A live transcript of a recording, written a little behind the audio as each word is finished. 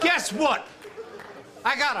Guess what?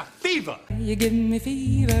 I got a fever. You give me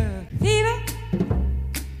fever, fever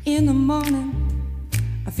in the morning,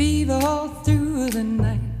 a fever all through the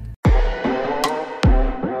night.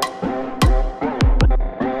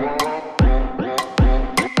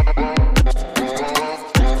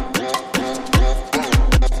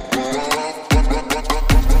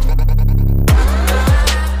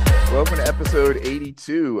 Welcome to episode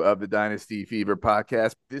 82 of the Dynasty Fever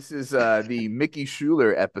podcast. This is the Mickey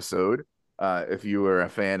Schuler episode. If you were a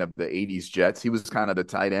fan of the 80s Jets, he was kind of the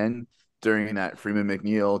tight end during that Freeman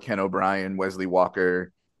McNeil, Ken O'Brien, Wesley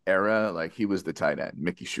Walker era. Like, he was the tight end,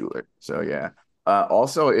 Mickey Schuler. So, yeah.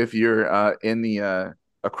 Also, if you're in the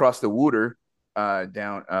across the water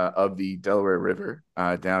down of the Delaware River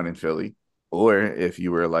down in Philly, or if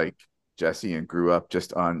you were like Jesse and grew up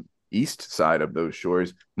just on east side of those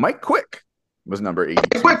shores, Mike Quick was number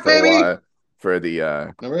 82 Quick, baby! For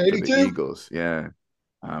the Number 82 for the Eagles. Yeah.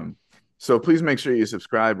 So please make sure you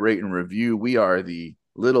subscribe, rate, and review. We are the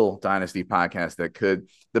little Dynasty podcast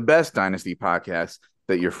the best Dynasty podcast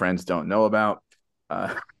that your friends don't know about.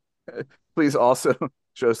 Please also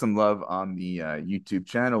show some love on the YouTube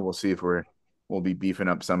channel. We'll see if we'll be beefing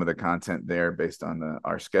up some of the content there based on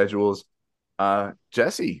our schedules.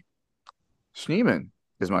 Jesse Schneeman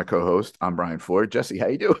is my co-host. I'm Brian Ford. Jesse, how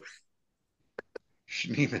you doing?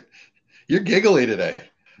 Schneeman, you're giggly today.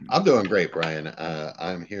 I'm doing great, Brian.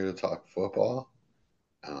 I'm here to talk football.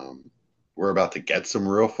 We're about to get some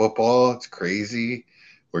real football. It's crazy.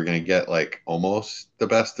 We're going to get like almost the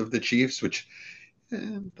best of the Chiefs, which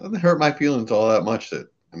doesn't hurt my feelings all that much. It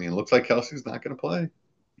looks like Kelsey's not going to play.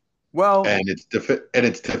 Well, and it's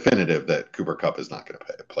definitive that Cooper Kupp is not going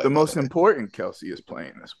to play. The most important Kelsey is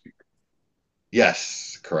playing this week.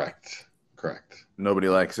 Yes, correct. Nobody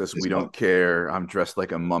likes us. We don't care. I'm dressed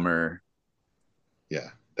like a mummer. Yeah,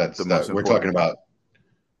 we're talking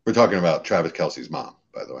about Travis Kelce's mom,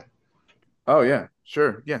 by the way. Oh yeah,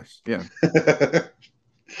 sure, yes, yeah.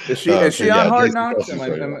 Is she on Hard Knocks?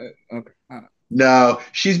 Okay. No,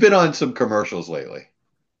 she's been on some commercials lately.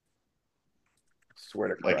 I swear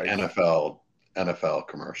to Christ. Like NFL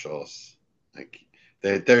commercials. Like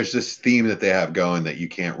there's this theme that they have going that you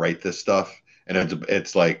can't write this stuff, and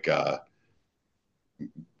it's like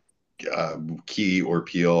Key or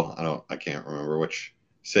Peele. I can't remember which.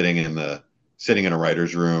 Sitting in a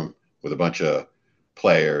writer's room with a bunch of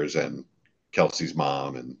players and Kelsey's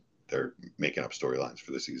mom, and they're making up storylines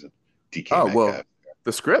for the season. DK Metcalf. Well,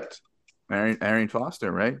 the script, Arian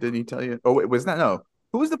Foster, right? Didn't he tell you? Oh, wait, was that no?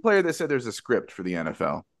 Who was the player that said there's a script for the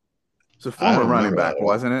NFL? It's a former running back,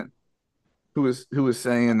 wasn't it? Who was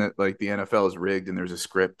saying that like the NFL is rigged and there's a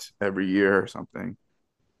script every year or something?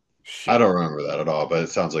 Shit. I don't remember that at all, but it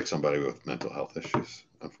sounds like somebody with mental health issues,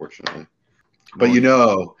 unfortunately. But you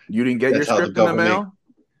didn't get your script in the mail.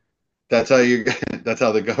 That's how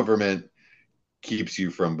the government keeps you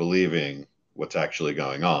from believing what's actually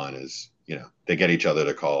going on. Is they get each other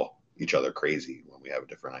to call each other crazy when we have a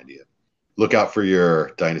different idea. Look out for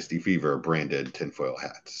your Dynasty Fever branded tinfoil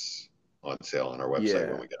hats on sale on our website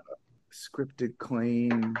when we get up. Scripted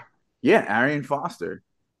claim. Yeah, Arian Foster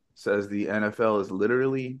says the NFL is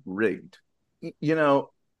literally rigged. Arian.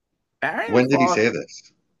 When did he say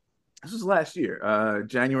this? This was last year,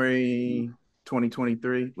 January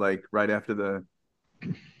 2023, like right after the,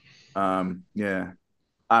 yeah,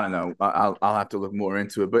 I don't know. I'll have to look more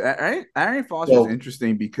into it. But Arian Foster is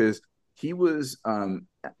interesting because he was,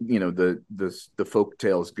 the folk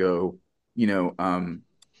tales go,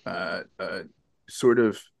 sort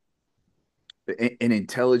of an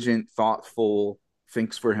intelligent, thoughtful,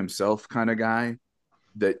 thinks for himself kind of guy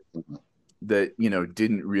that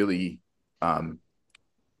didn't really,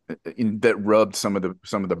 that rubbed some of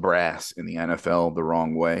the brass in the NFL the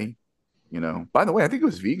wrong way. By the way, I think it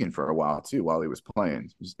was vegan for a while too while he was playing.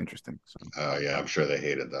 It was interesting. So. Oh yeah, I'm sure they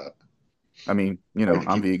hated that. I'm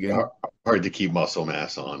vegan. Hard to keep muscle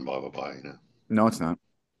mass on, blah blah blah. No, it's not.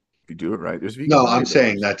 If you do it right, there's vegan. No, I'm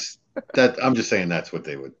saying I'm just saying that's what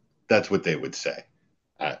they would say.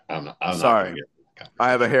 I'm sorry. I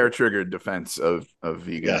have a hair triggered defense of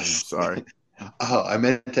vegan. Yes. Sorry. Oh, I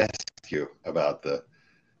meant to ask you about the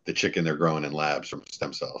chicken they're growing in labs from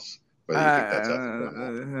stem cells. Whether you think that's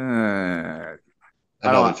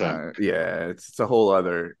another time. Yeah, it's a whole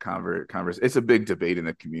other conversation. It's a big debate in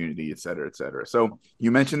the community, et cetera, et cetera. So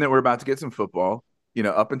you mentioned that we're about to get some football.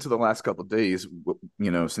 Up until the last couple of days,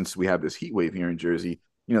 since we have this heat wave here in Jersey,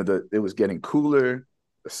 it was getting cooler.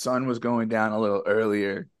 The sun was going down a little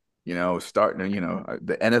earlier. Starting to,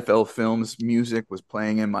 the NFL Films music was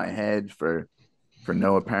playing in my head for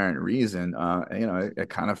no apparent reason. It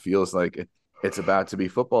kind of feels like it's about to be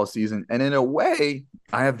football season. And in a way,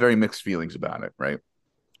 I have very mixed feelings about it, right?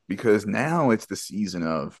 Because now it's the season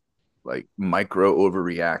of like micro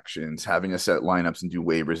overreactions, having to set lineups and do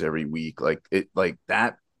waivers every week. Like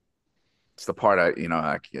that. It's the part I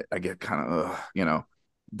get kind of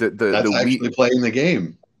That's the week actually playing the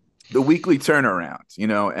game. the weekly turnaround,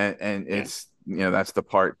 and Yeah. it's that's the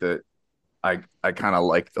part that I kind of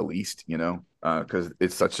like the least, because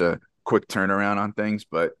it's such a quick turnaround on things.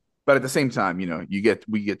 But at the same time, we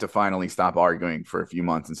get to finally stop arguing for a few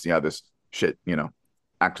months and see how this shit,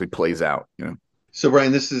 actually plays out. So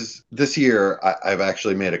Brian, this year I've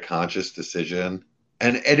actually made a conscious decision,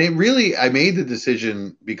 and it really I made the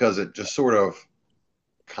decision because it just sort of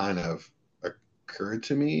kind of occurred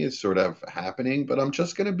to me. It's sort of happening, but I'm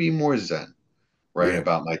just going to be more zen, right, Yeah,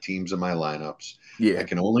 about my teams and my lineups. I yeah,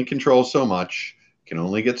 can only control so much, can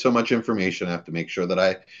only get so much information. I have to make sure that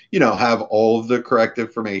I, have all of the correct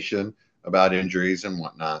information about injuries and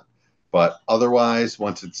whatnot. But otherwise,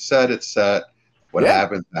 once it's set, it's set. What yeah,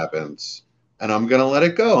 happens, happens. And I'm gonna let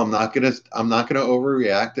it go. I'm not gonna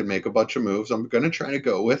overreact and make a bunch of moves. I'm gonna try to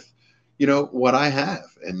go with, what I have.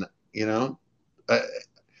 And, uh,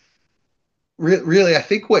 really, I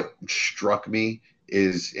think what struck me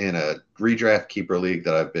is in a redraft keeper league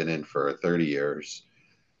that I've been in for 30 years.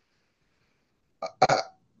 I,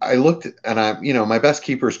 I looked and my best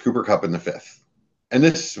keeper is Cooper Cup in the fifth. And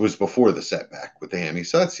this was before the setback with the hammy.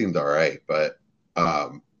 So that seemed all right. But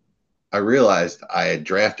I realized I had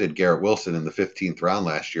drafted Garrett Wilson in the 15th round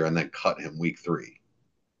last year and then cut him week 3.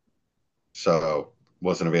 So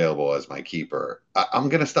wasn't available as my keeper. I'm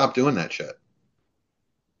going to stop doing that shit.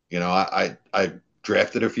 I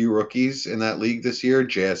drafted a few rookies in that league this year,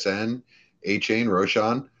 JSN, A-Chain,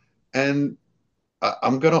 Roshan, and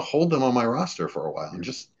I'm going to hold them on my roster for a while. And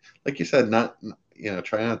just, like you said,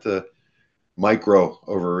 try not to micro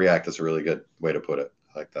overreact. That's a really good way to put it.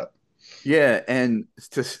 I like that. yeah. And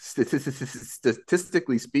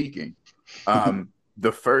statistically speaking,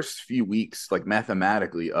 the first few weeks, like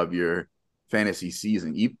mathematically, of your fantasy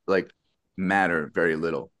season, you like matter very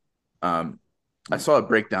little. I saw a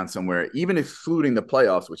breakdown somewhere, even excluding the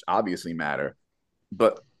playoffs, which obviously matter,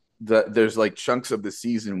 but there's like chunks of the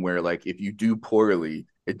season where like if you do poorly,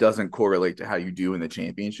 it doesn't correlate to how you do in the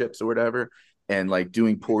championships or whatever. And like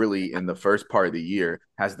doing poorly in the first part of the year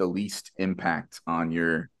has the least impact on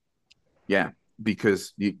your yeah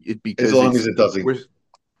because it As because long it's as it doesn't, we're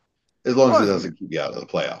as long as it well doesn't keep you out of the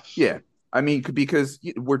playoffs. yeah I mean because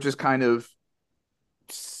we're just kind of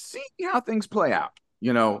seeing how things play out.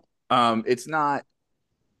 It's not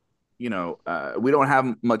we don't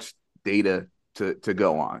have much data to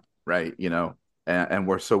go on, right? And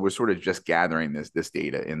we're sort of just gathering this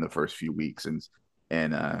data in the first few weeks,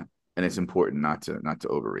 and uh, and it's important not to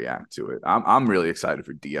overreact to it. I'm really excited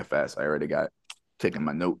for DFS. I already got taking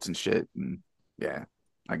my notes and shit, and yeah,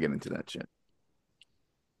 I get into that shit.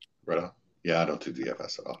 Right on. Yeah, I don't do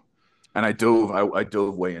DFS at all. And I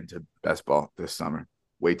dove way into best ball this summer.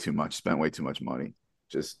 Way too much, spent way too much money.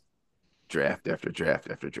 Just draft after draft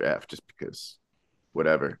after draft, just because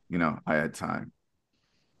whatever, I had time.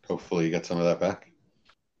 Hopefully you get some of that back.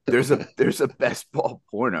 There's a best ball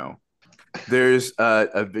porno. There's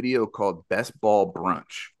a video called Best Ball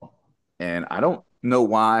Brunch, and I don't know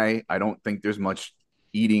why. I don't think there's much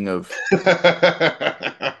eating of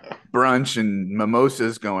brunch and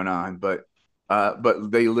mimosas going on, but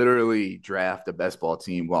they literally draft a best ball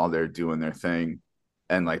team while they're doing their thing,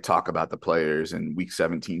 and like talk about the players and week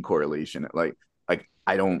 17 correlation. Like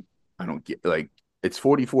I don't get like it's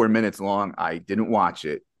 44 minutes long. I didn't watch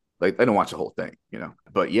it. Like I don't watch the whole thing.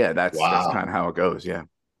 But yeah, that's kind Wow. of how it goes. Yeah.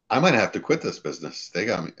 I might have to quit this business. They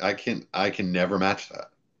got me. I can never match that.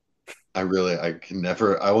 I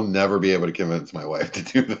will never be able to convince my wife to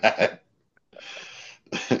do that.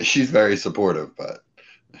 She's very supportive, but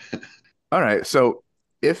All right. So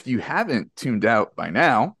if you haven't tuned out by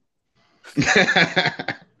now,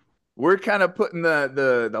 we're kind of putting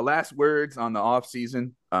the last words on the off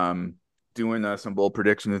season. Doing some bold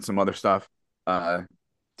predictions and some other stuff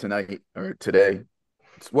tonight or today.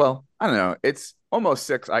 Well, I don't know. It's almost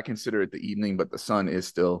 6. I consider it the evening, but the sun is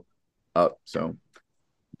still up. So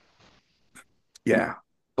yeah,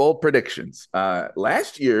 bold predictions.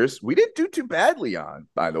 Last year's we didn't do too badly on,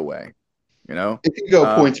 by the way. You know, if you go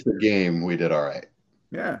um, points per game, we did all right.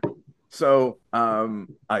 yeah. So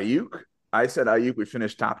Ayuk, I said Ayuk would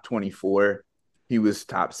finish top 24. He was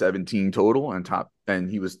top 17 total and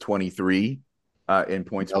he was 23 in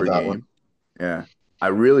points Nailed per that one. game. Yeah. I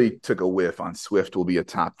really took a whiff on Swift will be a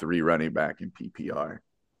top 3 running back in PPR.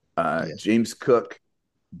 Yeah. James Cook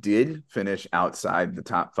did finish outside the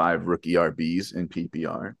top 5 rookie RBs in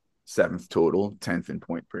PPR. 7th total, 10th in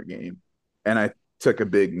point per game. And I took a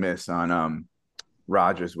big miss on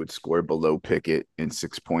Rodgers would score below Pickett in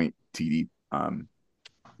 6-point TD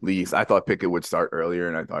leagues. I thought Pickett would start earlier,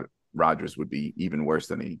 and I thought Rodgers would be even worse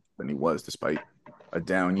than he was, despite a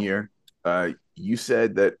down year. You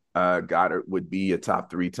said that Goddard would be a top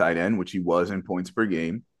 3 tight end, which he was in points per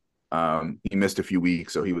game. He missed a few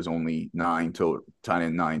weeks, so he was only 9 total, tight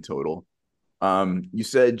end 9 total. You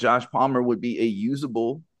said Josh Palmer would be a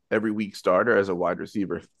usable every week starter as a wide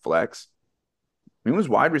receiver flex. He was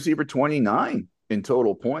wide receiver 29 in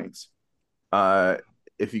total points.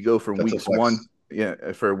 If you go from weeks 1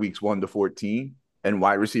 to 14, and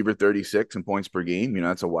wide receiver 36 in points per game,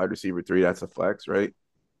 that's a wide receiver 3. That's a flex, right?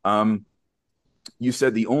 You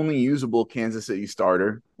said the only usable Kansas City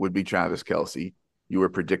starter would be Travis Kelce. You were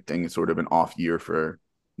predicting sort of an off year for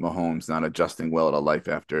Mahomes, not adjusting well to life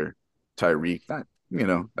after Tyreek. That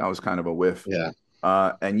was kind of a whiff. Yeah.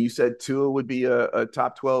 And you said Tua would be a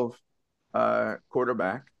top 12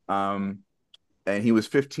 quarterback. And he was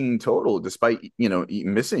 15 total, despite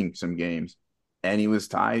missing some games. And he was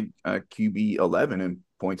tied QB 11 in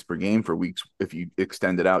points per game for weeks if you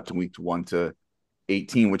extend it out to weeks 1 to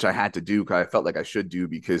 18, which I had to do because I felt like I should do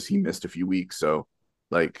because he missed a few weeks. So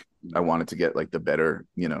I wanted to get the better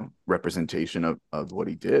representation of what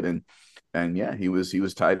he did. And yeah, he was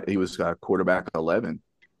tied. He was quarterback 11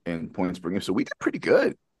 in points per game. So we did pretty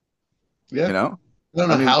good. Yeah. I don't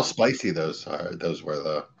know how spicy those were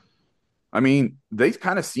though. I mean, they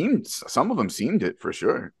kind of some of them seemed it for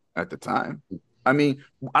sure at the time. I mean,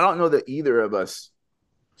 I don't know that either of us,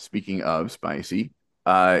 speaking of spicy,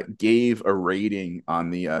 gave a rating on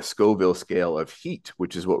the Scoville scale of heat,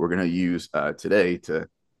 which is what we're going to use today to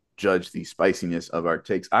judge the spiciness of our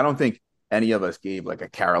takes. I don't think any of us gave a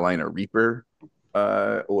Carolina Reaper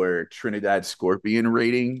or Trinidad Scorpion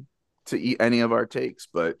rating to eat any of our takes,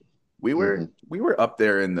 but we were up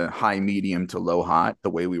there in the high, medium to low hot, the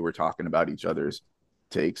way we were talking about each other's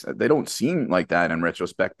takes. They don't seem like that in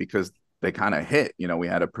retrospect because they kind of hit. We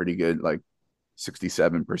had a pretty good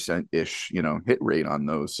 67% ish, hit rate on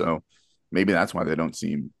those. So maybe that's why they don't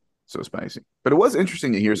seem so spicy. But it was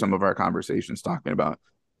interesting to hear some of our conversations talking about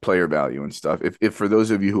player value and stuff. If for those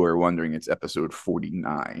of you who are wondering, it's episode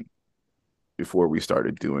 49 before we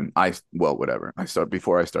started doing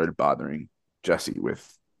before I started bothering Jesse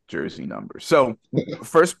with jersey numbers. So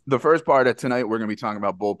the first part of tonight, we're going to be talking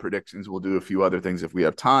about bold predictions. We'll do a few other things if we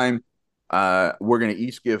have time. We're going to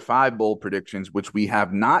each give 5 bold predictions, which we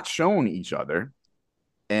have not shown each other.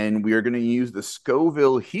 And we are going to use the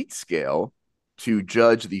Scoville heat scale to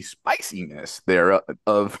judge the spiciness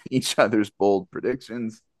of each other's bold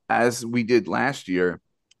predictions, as we did last year.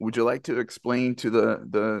 Would you like to explain to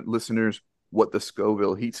the listeners what the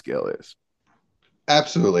Scoville heat scale is?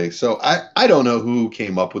 Absolutely. So I don't know who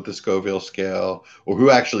came up with the Scoville scale or who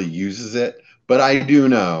actually uses it, but I do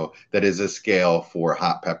know that is a scale for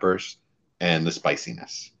hot peppers and the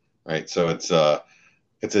spiciness, right? So it's a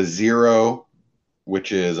 0,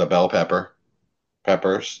 which is a bell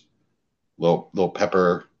peppers, little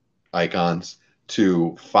pepper icons,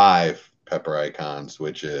 to 5 pepper icons,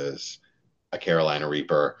 which is a Carolina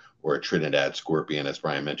Reaper or a Trinidad Scorpion, as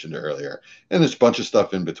Brian mentioned earlier. And there's a bunch of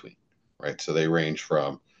stuff in between, right? So they range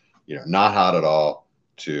from, not hot at all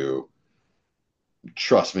to,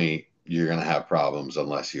 trust me, you're going to have problems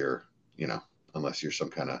unless you're some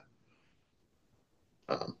kind of,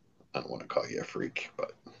 I don't want to call you a freak,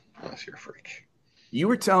 but unless you're a freak. You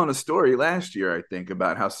were telling a story last year, I think,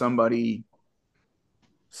 about how something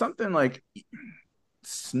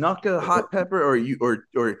snuck a hot pepper or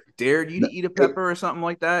dared you to eat a pepper or something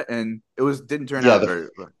like that, and didn't turn out very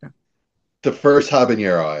well. The first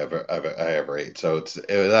habanero I ever ate. So it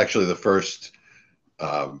was actually the first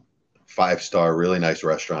 5-star, really nice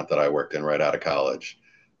restaurant that I worked in right out of college.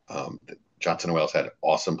 Johnson & Wales had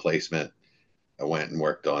awesome placement. I went and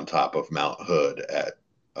worked on top of Mount Hood at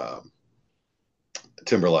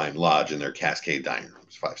Timberline Lodge in their Cascade Dining Room.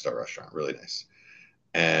 It's a 5-star restaurant, really nice.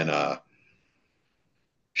 And the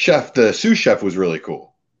sous chef was really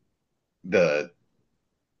cool. The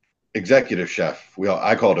executive chef,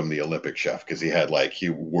 I called him the Olympic chef because he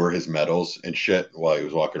wore his medals and shit while he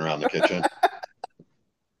was walking around the kitchen.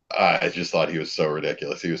 I just thought he was so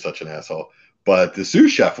ridiculous. He was such an asshole. But the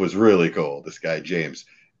sous chef was really cool, this guy, James.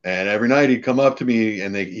 And every night he'd come up to me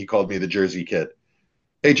and he called me the Jersey Kid.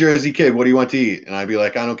 Hey, Jersey Kid, what do you want to eat? And I'd be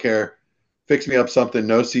like, I don't care. Fix me up something,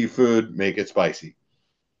 no seafood, make it spicy.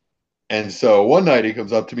 And so one night he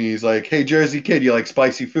comes up to me, he's like, hey, Jersey Kid, you like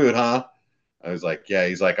spicy food, huh? I was like, yeah.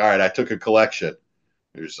 He's like, all right, I took a collection.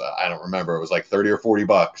 There's, I don't remember, it was like $30 or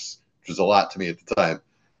 $40, which was a lot to me at the time.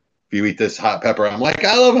 if you eat this hot pepper, I'm like,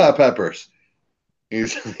 I love hot peppers.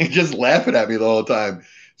 He's just laughing at me the whole time.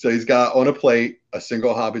 So he's got on a plate a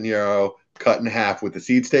single habanero cut in half with the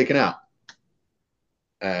seeds taken out,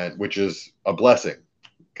 and which is a blessing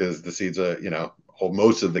because the seeds are, hold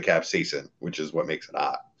most of the capsaicin, which is what makes it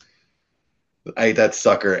hot. I ate that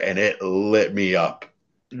sucker and it lit me up.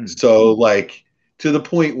 So like to the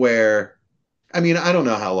point where, I mean, I don't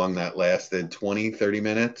know how long that lasted, 20, 30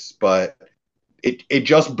 minutes, but it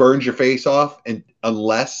just burns your face off, and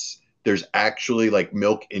unless there's actually like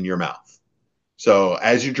milk in your mouth. So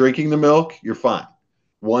as you're drinking the milk, you're fine.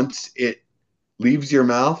 Once it leaves your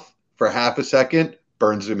mouth for half a second,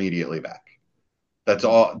 burns immediately back. That's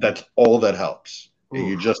all that helps. And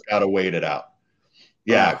you just gotta wait it out.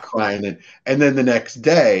 Yeah, crying. And then the next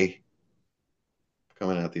day,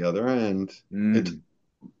 coming out the other end, it's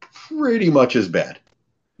pretty much as bad.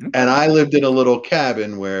 And I lived in a little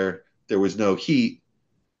cabin where there was no heat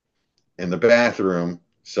in the bathroom,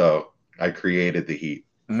 so I created the heat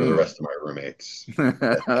for the rest of my roommates.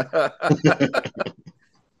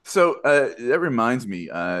 So that reminds me,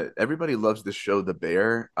 everybody loves the show The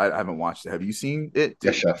Bear. I haven't watched it. Have you seen it?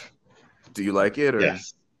 Yes, chef. Do you like it? Or?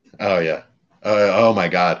 Yes. Oh, yeah. Oh, my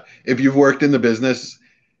God. If you've worked in the business,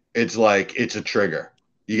 it's like it's a trigger.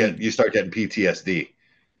 You start getting PTSD.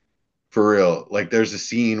 For real. Like there's a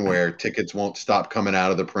scene where tickets won't stop coming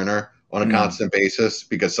out of the printer on a constant basis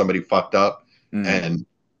because somebody fucked up. And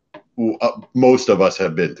most of us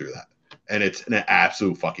have been through that. And it's an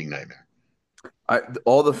absolute fucking nightmare.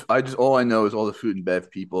 All I know is all the food and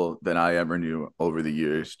bev people that I ever knew over the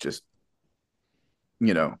years, just,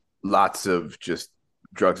 lots of just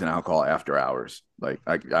drugs and alcohol after hours. Like,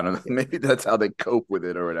 I don't know, maybe that's how they cope with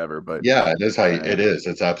it or whatever, but yeah, it is it is.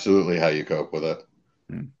 It's absolutely how you cope with it.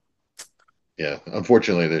 Yeah.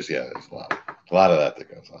 Unfortunately, there's a lot of that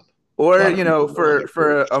goes on. Or,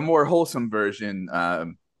 for a more wholesome version,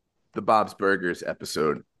 the Bob's Burgers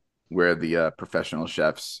episode where the professional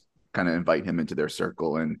chefs kind of invite him into their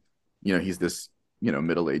circle, and he's this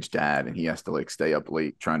middle-aged dad, and he has to like stay up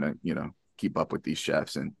late trying to keep up with these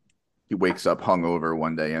chefs, and he wakes up hungover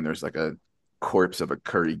one day and there's like a corpse of a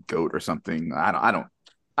curry goat or something. I don't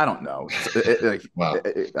know. Wow.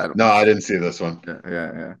 I didn't see this one.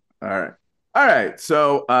 Yeah. All right.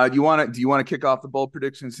 So do you want to kick off the bold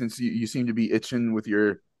prediction, since you seem to be itching with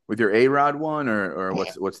your ARod one, or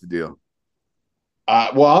what's the deal?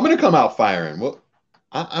 Well, I'm going to come out firing. Well,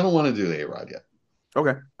 I don't want to do the ARod yet. Okay.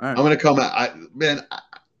 All right. I'm going to come out.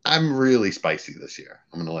 I'm really spicy this year.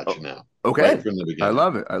 I'm going to let you know. Okay. Right from the beginning. I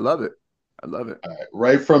love it. All right.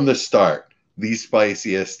 Right from the start,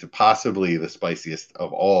 possibly the spiciest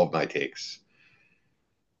of all of my takes.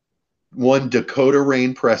 One, Dakota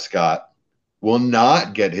Rain Prescott will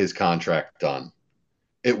not get his contract done.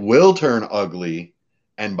 It will turn ugly,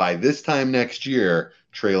 and by this time next year,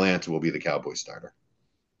 Trey Lance will be the Cowboys starter.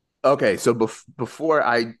 Okay, so before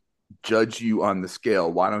I judge you on the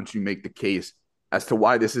scale, why don't you make the case as to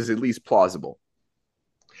why this is at least plausible?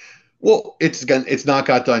 Well, it's not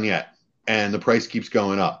got done yet, and the price keeps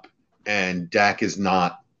going up, and Dak's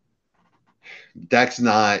not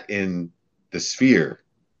in the sphere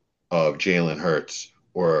of Jalen Hurts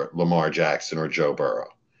or Lamar Jackson or Joe Burrow.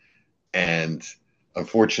 And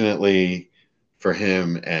unfortunately for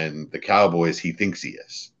him and the Cowboys, he thinks he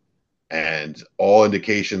is. And all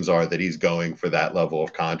indications are that he's going for that level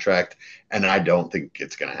of contract, and I don't think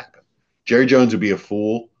it's going to happen. Jerry Jones would be a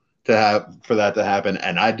fool for that to happen,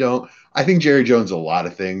 and I think Jerry Jones is a lot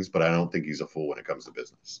of things, but I don't think he's a fool when it comes to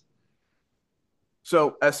business.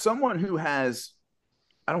 So as someone who has,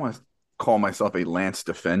 I don't want to call myself a Lance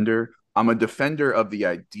defender, I'm a defender of the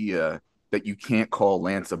idea that you can't call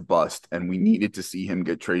Lance a bust, and we needed to see him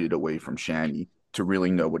get traded away from Shanny to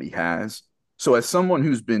really know what he has. So as someone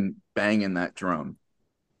who's been banging that drum,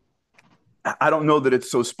 I don't know that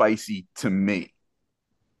it's so spicy to me,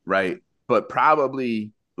 right? But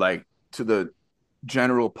probably like to the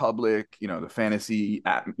general public, the fantasy,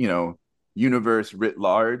 universe writ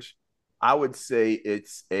large, I would say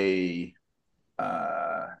it's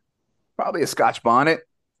probably a Scotch bonnet,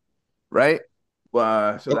 right?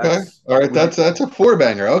 So okay. That's all right. That's a four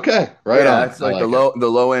banger. Okay, right on. That's like the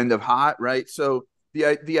low end of hot, right? So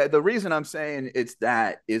the reason I'm saying it's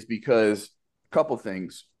that is because a couple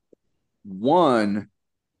things. One,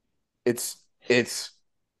 it's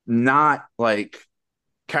not like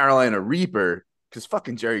Carolina Reaper, because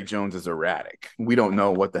fucking Jerry Jones is erratic. We don't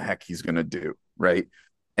know what the heck he's gonna do, right?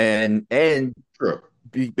 And True.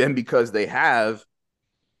 Because they have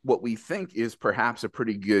what we think is perhaps a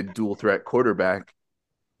pretty good dual threat quarterback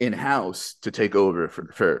in-house to take over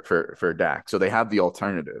for Dak. So they have the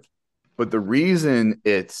alternative. But the reason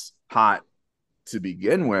it's hot to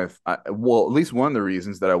begin with. Well, at least one of the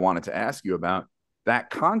reasons that I wanted to ask you about that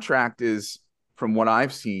contract is, from what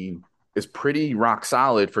I've seen, is pretty rock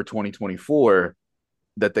solid for 2024.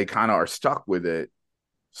 That they kind of are stuck with it.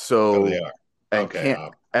 So they So are. and Okay.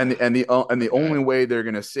 can't and the Okay. only way they're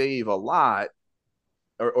going to save a lot,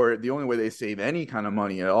 or the only way they save any kind of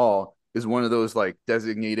money at all, is one of those like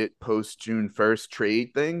designated post June 1st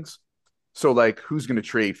trade things. So like, who's going to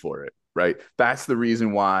trade for it, right? That's the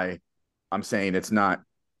reason why I'm saying it's not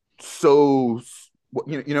so.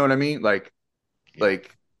 You know what I mean? Yeah.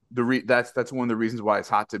 Like that's one of the reasons why it's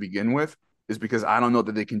hot to begin with, is because I don't know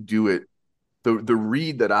that they can do it. The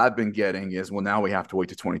read that I've been getting is, well, now we have to wait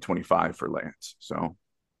to 2025 for Lance. So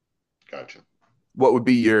Gotcha. what would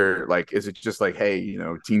be your, like, is it just like, hey,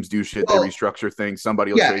 teams do shit, they Well, restructure things,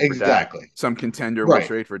 somebody will yeah, trade for Dak, exactly. some contender will Right.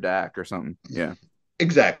 trade for Dak or something. Yeah.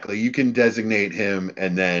 Exactly. You can designate him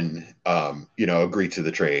and then, agree to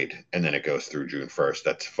the trade, and then it goes through June 1st.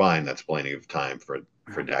 That's fine. That's plenty of time for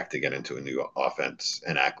Dak to get into a new offense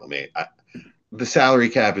and acclimate. The salary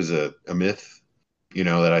cap is a myth,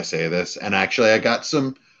 that I say this. And actually, I got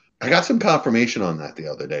some confirmation on that the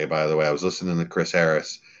other day. By the way, I was listening to Chris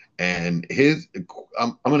Harris, and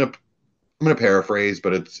I'm gonna paraphrase,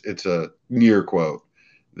 but it's a near quote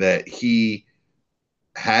that he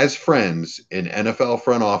has friends in NFL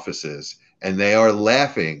front offices, and they are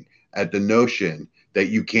laughing at the notion that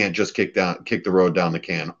you can't just kick the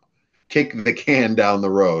can down the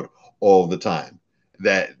road all the time.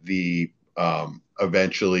 That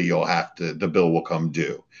eventually the bill will come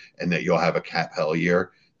due, and that you'll have a cap hell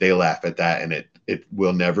year. They laugh at that, and it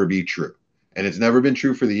will never be true, and it's never been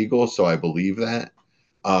true for the Eagles. So I believe that.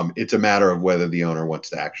 It's a matter of whether the owner wants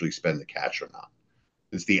to actually spend the cash or not.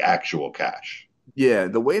 It's the actual cash. Yeah,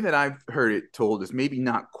 the way that I've heard it told is maybe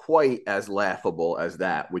not quite as laughable as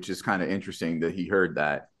that, which is kind of interesting that he heard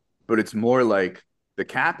that. But it's more like the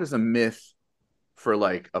cap is a myth for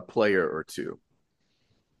like a player or two.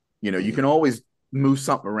 You Mhm. can always move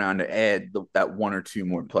something around to add that one or two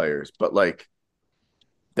more players, but like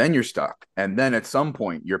then you're stuck, and then at some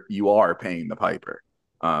point you are paying the piper.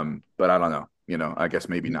 But I don't know. I guess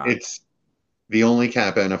maybe not. It's the only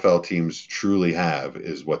cap NFL teams truly have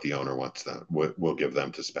is what the owner wants them will give them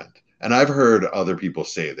to spend. And I've heard other people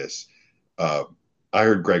say this. Uh, I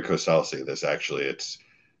heard Greg Cosell say this. Actually, it's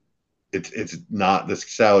not this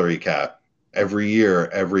salary cap. Every year,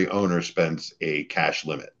 every owner spends a cash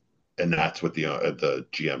limit, and that's what the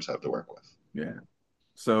GMs have to work with. Yeah.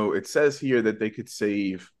 So it says here that they could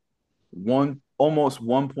save almost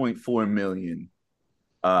 1.4 million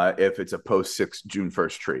if it's a post 6 June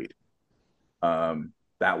 1st trade.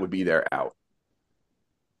 That would be their out.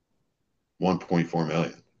 1.4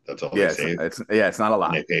 million. That's all they Yeah, save, it's not a and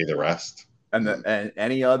lot. they pay the rest. And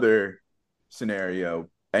any other scenario,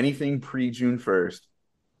 anything pre June 1st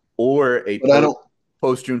or a But I don't.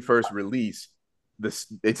 post June 1st release,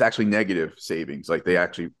 it's actually negative savings. Like they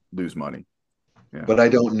actually lose money. Yeah. But I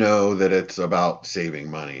don't know that it's about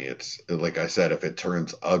saving money. It's like I said, if it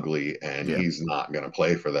turns ugly and Yeah. he's not going to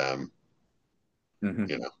play for them, Mm-hmm.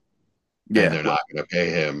 you know, and Yeah. they're not going to pay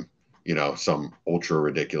him, some ultra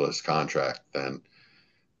ridiculous contract, then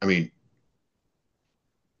I mean,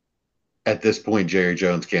 at this point, Jerry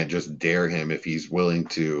Jones can't just dare him if he's willing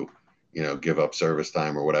to, give up service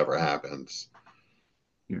time or whatever happens.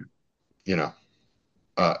 Yeah. You know,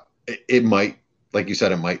 it might, like you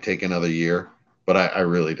said, it might take another year, but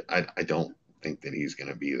I don't think that he's going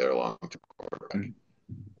to be their long term quarterback. Mm.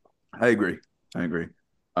 I agree. I agree.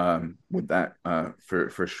 With that,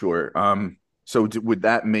 for sure. So would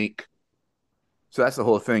that make? So that's the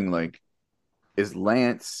whole thing. Like, is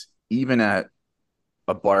Lance even at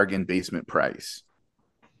a bargain basement price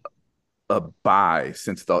a buy,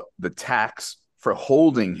 since the tax for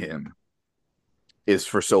holding him is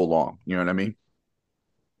for so long? You know what I mean?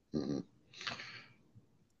 Mm-hmm.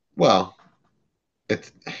 Well,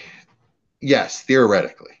 it's yes,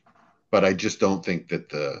 theoretically, but I just don't think that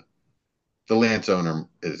the Lance owner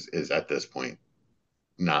is at this point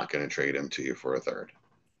not going to trade him to you for a third.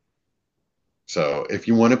 So if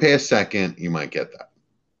you want to pay a second, you might get that.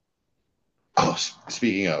 Oh,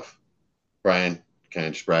 speaking of, Brian, can I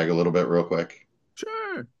just brag a little bit real quick?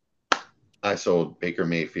 Sure. I sold Baker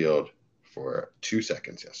Mayfield for 2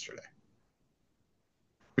 seconds yesterday,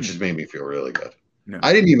 which Hmm. has made me feel really good. Yeah.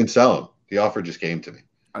 I didn't even sell him. The offer just came to me.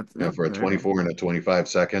 Yeah, For a there you go. 24 and a 25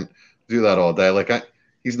 second. Do that all day.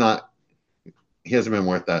 He's not he hasn't been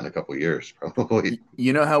worth that in a couple of years, probably.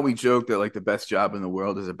 You know how we joke that like the best job in the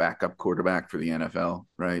world is a backup quarterback for the NFL,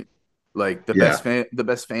 right? Like Yeah. the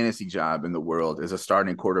best fantasy job in the world is a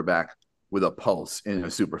starting quarterback with a pulse in a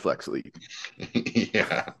super flex league.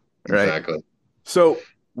 Yeah. right? Exactly. So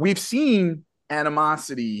we've seen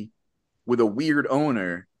animosity with a weird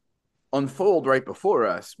owner unfold right before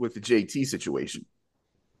us with the JT situation.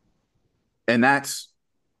 And that's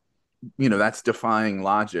defying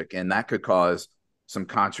logic, and that could cause some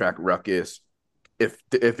contract ruckus if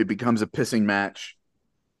it becomes a pissing match.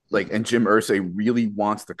 Like, and Jim Irsay really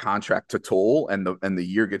wants the contract to toll, and the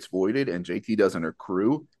year gets voided, and JT doesn't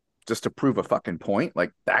accrue just to prove a fucking point.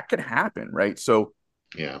 Like, that could happen, right? So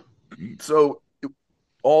Yeah. so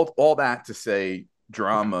all that to say,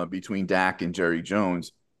 drama between Dak and Jerry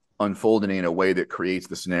Jones unfolding in a way that creates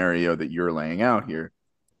the scenario that you're laying out here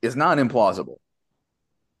is not implausible.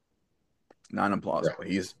 Not Right.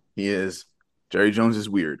 implausible. He is Jerry Jones is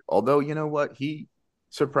weird. Although, you know what, he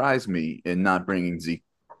surprised me in not bringing Zeke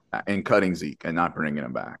and cutting Zeke and not bringing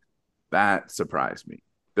him back. That surprised me.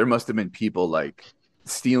 There must have been people like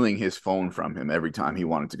stealing his phone from him every time he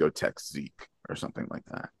wanted to go text Zeke or something like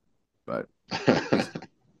that. But at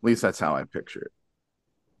least that's how I picture it.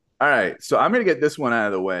 All right, so I'm gonna get this one out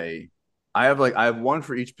of the way. I have one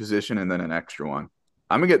for each position and then an extra one.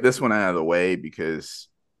 I'm gonna get this one out of the way because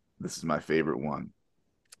this is my favorite one.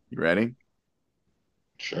 You ready?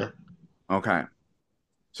 Sure. Okay.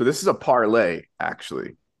 So this is a parlay,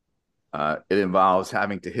 actually. It involves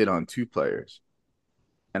having to hit on two players.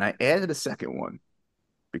 And I added a second one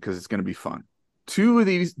because it's going to be fun. Two of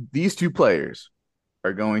these two players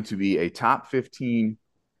are going to be a top 15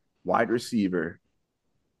 wide receiver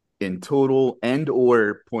in total and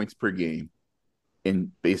or points per game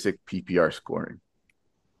in basic PPR scoring.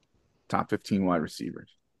 Top 15 wide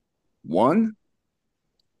receivers. One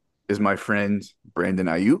is my friend Brandon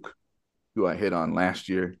Ayuk, who I hit on last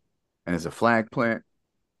year and is a flag plant.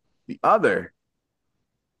 The other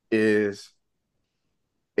is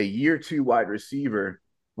a year two wide receiver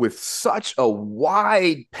with such a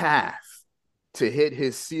wide path to hit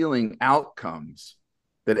his ceiling outcomes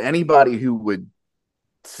that anybody who would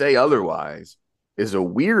say otherwise is a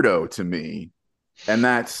weirdo to me, and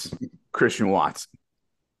that's Christian Watson.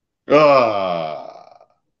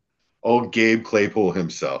 Old Gabe Claypool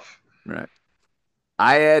himself. Right.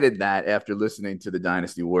 I added that after listening to the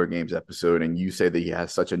Dynasty War Games episode, and you say that he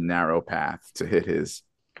has such a narrow path to hit his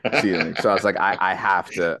ceiling. So I was like, I have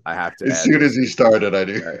to As add soon this. as he started, I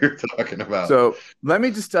knew Right. you're talking about. So let me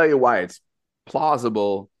just tell you why it's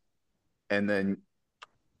plausible, and then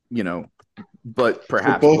but So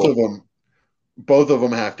perhaps both of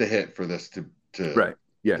them have to hit for this right,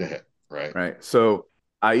 yeah, to hit, right? right. So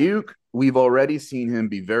Ayuk, we've already seen him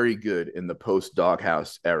be very good in the post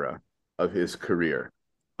doghouse era of his career,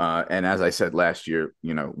 and as I said last year,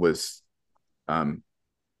 was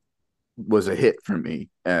a hit for me.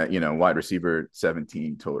 Wide receiver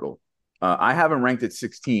 17 total. I have him ranked at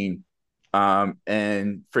 16.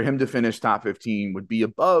 And for him to finish top 15 would be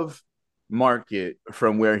above market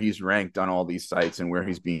from where he's ranked on all these sites and where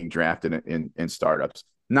he's being drafted in startups.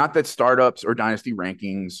 Not that startups or dynasty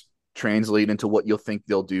rankings translate into what you'll think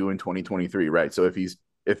they'll do in 2023, right? So if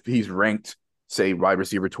he's ranked, say, wide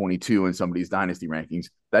receiver 22 in somebody's dynasty rankings,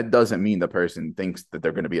 that doesn't mean the person thinks that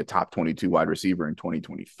they're going to be a top 22 wide receiver in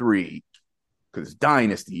 2023 because it's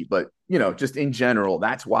dynasty. But just in general,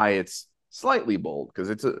 that's why it's slightly bold, because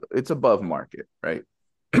it's above market, right?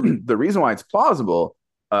 The reason why it's plausible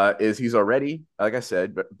is he's already, like I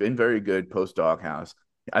said, been very good post doghouse.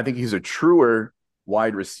 I think he's a truer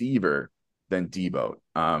wide receiver than Debo.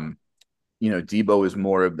 Debo is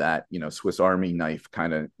more of that, Swiss Army knife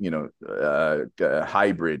kind of,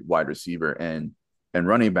 hybrid wide receiver and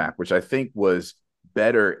running back, which I think was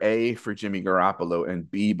better, A, for Jimmy Garoppolo, and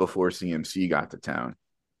B, before CMC got to town.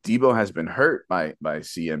 Debo has been hurt by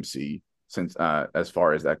CMC since, as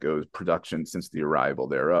far as that goes, production since the arrival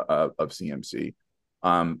there of CMC.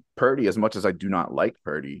 Purdy, as much as I do not like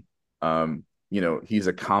Purdy, he's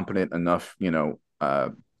a competent enough,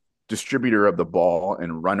 distributor of the ball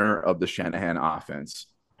and runner of the Shanahan offense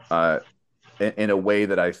in a way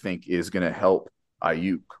that I think is going to help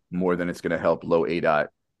Ayuk more than it's going to help low A dot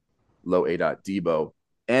Debo.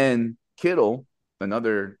 And Kittle,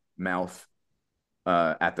 another mouth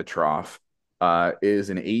at the trough, is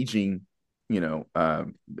an aging,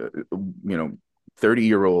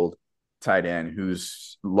 30-year-old tight end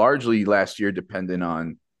who's largely last year dependent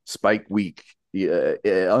on spike week,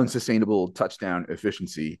 unsustainable touchdown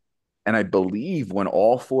efficiency. And I believe when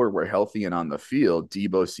all four were healthy and on the field,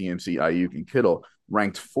 Debo, CMC, Ayuk, and Kittle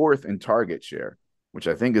ranked fourth in target share, which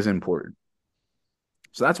I think is important.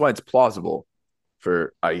 So that's why it's plausible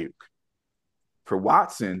for Ayuk. For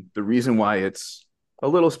Watson, the reason why it's a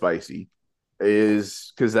little spicy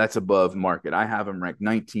is because that's above market. I have him ranked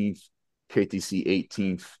 19th, KTC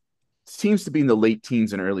 18th, seems to be in the late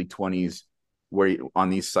teens and early 20s where on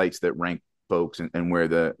these sites that rank folks and where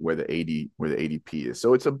the ADP is.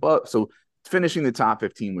 So it's above. So finishing the top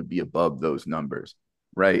 15 would be above those numbers,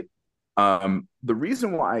 right? The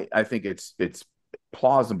reason why I think it's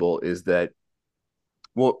plausible is that,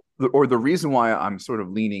 well, the reason why I'm sort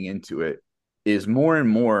of leaning into it is more and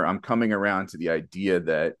more I'm coming around to the idea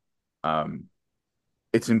that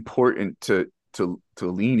it's important to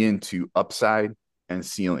lean into upside and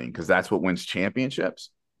ceiling, because that's what wins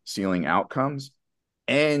championships, ceiling outcomes,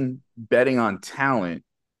 and betting on talent,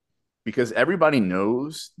 because everybody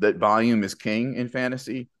knows that volume is king in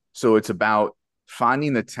fantasy. So it's about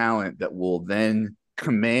finding the talent that will then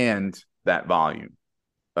command that volume.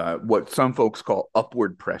 What some folks call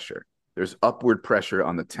upward pressure. There's upward pressure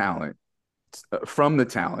on the talent from the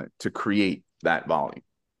talent to create that volume,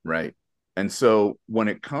 right? And so when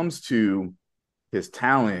it comes to his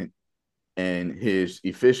talent and his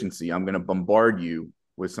efficiency, I'm going to bombard you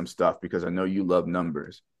with some stuff because I know you love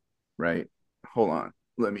numbers, right? Hold on.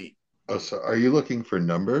 Let me. Oh, so are you looking for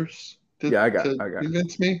numbers Yeah, I got to it.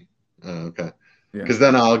 convince me? Oh, okay. Yeah. Because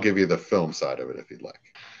then I'll give you the film side of it if you'd like.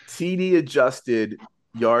 TD adjusted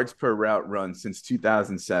yards per route run since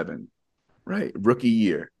 2007, right? Rookie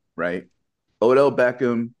year, right? Odell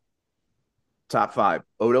Beckham, top 5.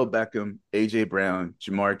 Odell Beckham, AJ Brown,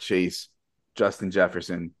 Jamar Chase, Justin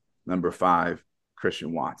Jefferson, number 5,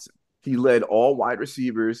 Christian Watson. He led all wide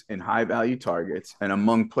receivers in high value targets, and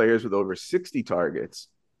among players with over 60 targets,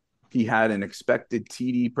 he had an expected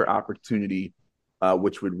TD per opportunity,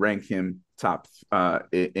 which would rank him top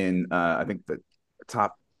in I think the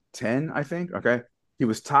top 10, I think. Okay. He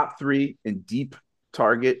was top 3 in deep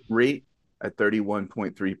target rate at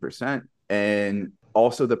 31.3%. And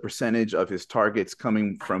also the percentage of his targets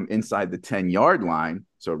coming from inside the 10-yard line.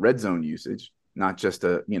 So red zone usage, not just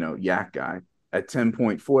a, yak guy, at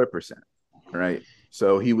 10.4%. Right.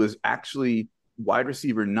 So he was actually wide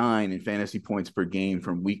receiver 9 in fantasy points per game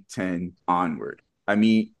from week 10 onward. I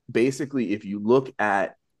mean, basically, if you look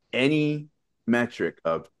at any metric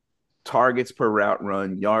of targets per route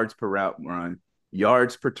run, yards per route run,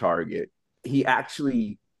 yards per target, he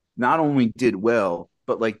actually not only did well,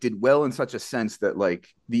 but did well in such a sense that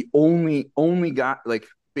the only guy,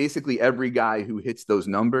 basically every guy who hits those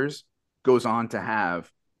numbers goes on to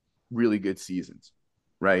have really good seasons,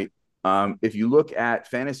 right? If you look at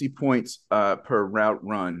fantasy points per route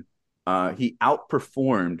run, he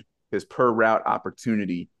outperformed his per route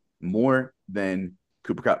opportunity more than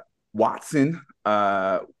Cooper Kupp. Watson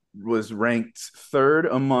was ranked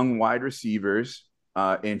 3rd among wide receivers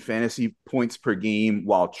in fantasy points per game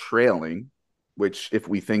while trailing, which if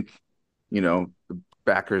we think, the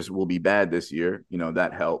backers will be bad this year,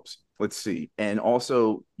 that helps. Let's see. And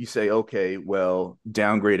also you say, okay, well,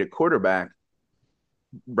 downgraded quarterback.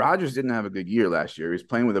 Rodgers didn't have a good year last year. He was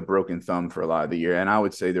playing with a broken thumb for a lot of the year. And I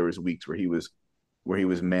would say there was weeks where he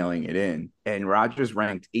was mailing it in. And Rodgers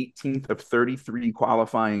ranked 18th of 33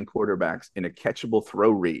 qualifying quarterbacks in a catchable throw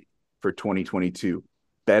rate for 2022.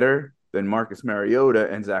 Better than Marcus Mariota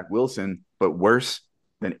and Zach Wilson, but worse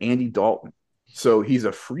than Andy Dalton. So he's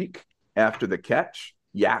a freak after the catch,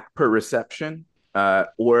 yak per reception,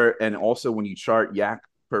 and also when you chart yak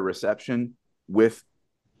per reception with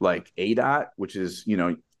ADOT, which is, you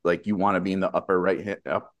want to be in the upper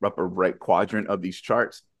right quadrant of these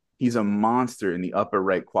charts. He's a monster in the upper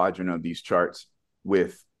right quadrant of these charts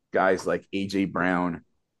with guys like AJ Brown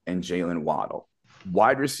and Jalen Waddle.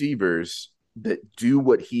 Wide receivers that do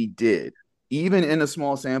what he did, even in a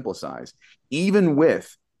small sample size, even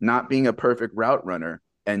with not being a perfect route runner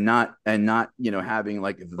and not having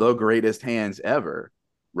the greatest hands ever,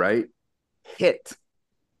 right? Hit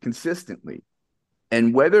consistently.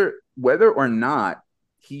 And whether or not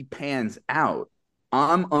he pans out,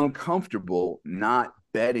 I'm uncomfortable not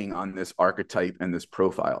betting on this archetype and this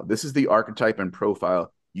profile. This is the archetype and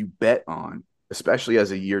profile you bet on, especially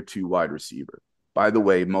as a year 2 wide receiver. By the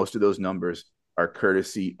way, most of those numbers are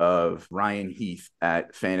courtesy of Ryan Heath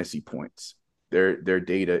at Fantasy Points. Their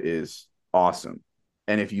data is awesome.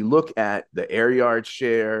 And if you look at the air yard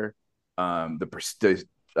share, the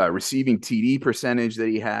receiving TD percentage that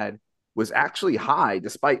he had was actually high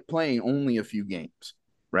despite playing only a few games,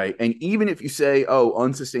 right? And even if you say,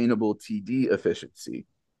 unsustainable TD efficiency,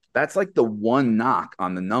 that's the one knock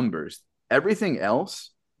on the numbers. Everything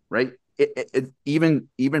else, right? Even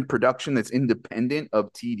production that's independent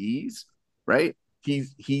of TDs, right?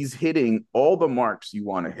 He's hitting all the marks you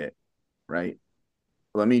want to hit, right?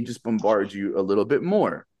 Let me just bombard you a little bit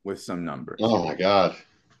more with some numbers. Oh my God.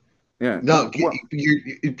 Yeah. No,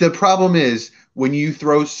 the problem is when you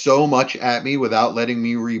throw so much at me without letting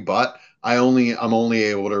me rebut, I'm only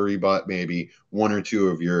able to rebut maybe one or two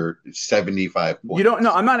of your 75 You points. don't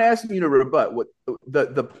know. I'm not asking you to rebut. What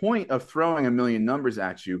the point of throwing a million numbers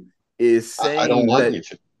at you is I don't saying want that you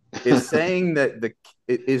to. is saying that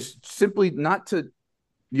it is simply not to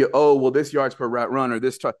well, this yards per route run or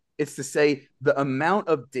this. It's to say the amount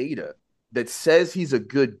of data that says he's a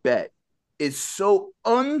good bet is so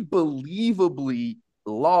unbelievably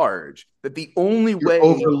large that the only You're way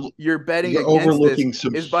over you're betting you're against this overlooking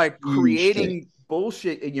some is by huge things. creating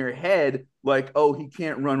bullshit in your head, like, oh, he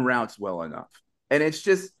can't run routes well enough. And it's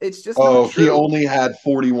just not Oh, he true. only had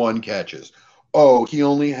 41 catches. Oh, he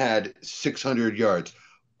only had 600 yards.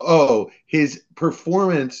 Oh, his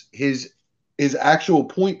performance, his actual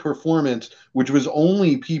point performance, which was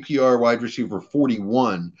only PPR wide receiver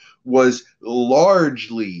 41, was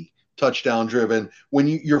largely touchdown driven. When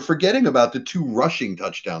you're forgetting about the 2 rushing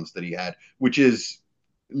touchdowns that he had, which is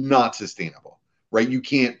not sustainable, right? You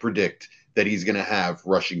can't predict that he's going to have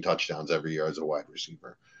rushing touchdowns every year as a wide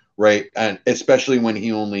receiver, right? And especially when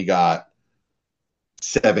he only got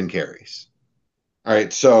 7 carries. All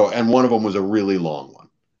right. So, and one of them was a really long one.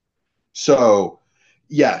 So,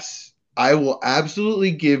 yes, I will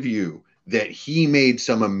absolutely give you that he made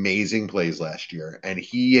some amazing plays last year and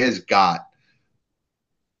he has got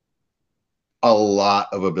a lot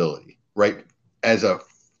of ability, right? As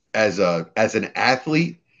an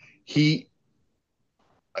athlete, he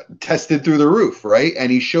tested through the roof, right?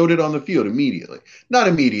 And he showed it on the field immediately. Not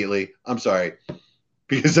immediately, I'm sorry,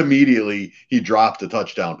 because immediately he dropped a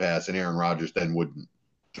touchdown pass and Aaron Rodgers then wouldn't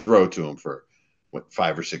throw to him for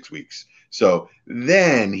 5 or 6 weeks. So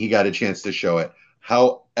then he got a chance to show it.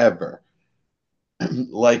 However,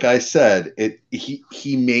 like I said,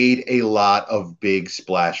 he made a lot of big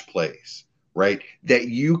splash plays, right? That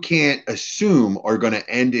you can't assume are going to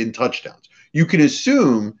end in touchdowns. You can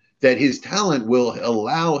assume that his talent will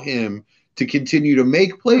allow him to continue to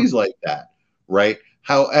make plays like that, right?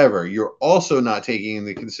 However, you're also not taking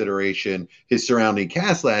into consideration his surrounding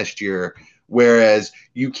cast last year, whereas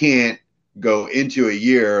you can't go into a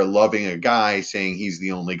year loving a guy saying he's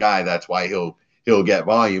the only guy, that's why he'll get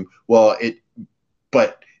volume.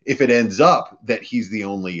 But if it ends up that he's the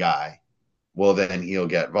only guy, well, then he'll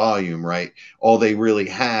get volume, right? All they really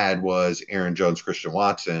had was Aaron Jones, Christian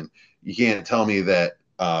Watson. You can't tell me that.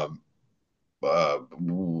 Who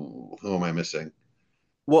am I missing?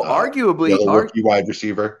 Well, The arguably, other rookie wide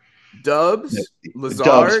receiver. Dubs, Dubs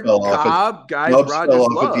Lazard, fell off. Cobb, guys Dubs fell Rogers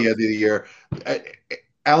off at the end loved. of the year.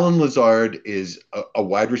 Alan Lazard is a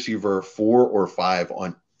wide receiver 4 or 5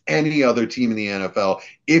 on any other team in the NFL.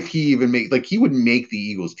 If he even he would make the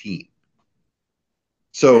Eagles team.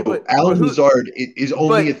 Yeah, So but Alan who? Lazard is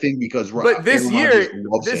only a But thing because but Aaron Rodgers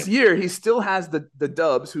loves this him. year, he still has the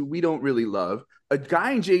Dubs, who we don't really love. A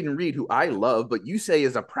guy in Jaden Reed, who I love, but you say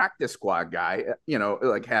is a practice squad guy,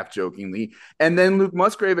 like half jokingly. And then Luke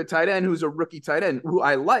Musgrave at tight end, who's a rookie tight end, who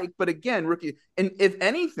I like, but again, rookie. And if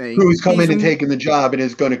anything, Who's come in and taken the job and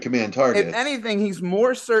is going to command targets. he's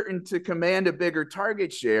more certain to command a bigger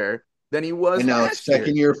target share than he was And now it's last year.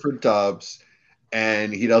 second year for Dubs,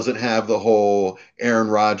 and he doesn't have the whole Aaron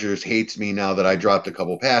Rodgers hates me now that I dropped a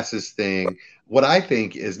couple passes thing. What I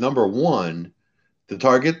think is number one,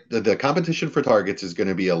 the competition for targets is going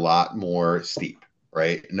to be a lot more steep,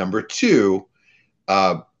 right? Number two,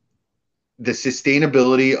 the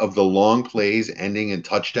sustainability of the long plays ending in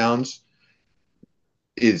touchdowns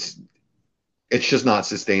it's just not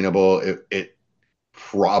sustainable. It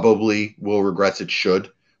probably will regress. It should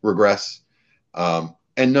regress. And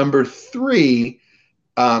number three,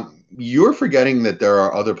 you're forgetting that there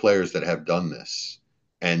are other players that have done this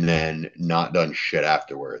and then not done shit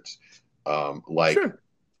afterwards, like Sure.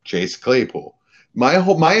 Chase Claypool.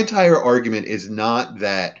 My entire argument is not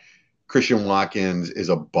that Christian Watkins is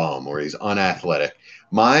a bum or he's unathletic.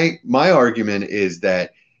 My argument is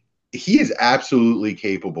that he is absolutely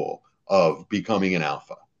capable of becoming an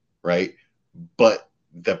alpha, right? But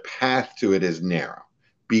the path to it is narrow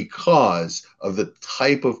because of the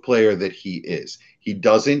type of player that he is. He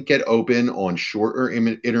doesn't get open on short or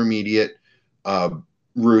intermediate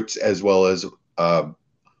routes as well as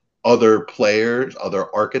other players,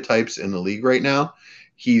 other archetypes in the league right now.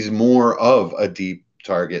 He's more of a deep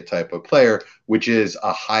target type of player, which is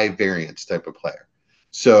a high variance type of player.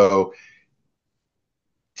 So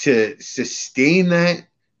to sustain that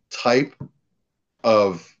type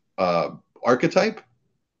of archetype,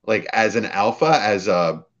 like as an alpha, as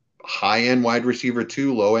a high end wide receiver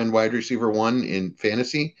 2, low end wide receiver 1 in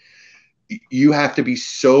fantasy, you have to be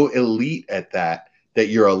so elite at that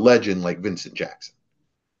you're a legend like Vincent Jackson.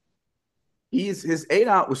 His 8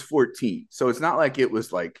 out was 14. So it's not like it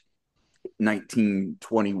was like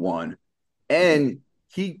 1921. And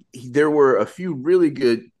there were a few really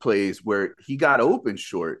good plays where he got open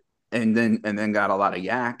short and then got a lot of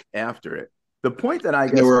yak after it. The point that I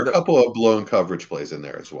And there guess were a couple of blown coverage plays in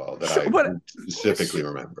there as well that sure, I but specifically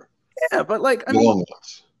remember. yeah, but like I mean, Long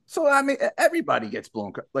ones, so I mean, everybody gets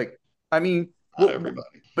blown. Like I mean, not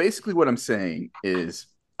everybody. basically what I'm saying is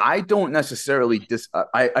I don't necessarily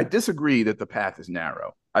I disagree that the path is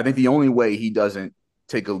narrow. I think the only way he doesn't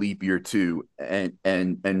take a leap year two and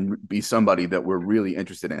be somebody that we're really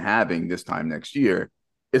interested in having this time next year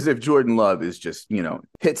is if Jordan Love is just,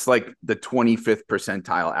 hits like the 25th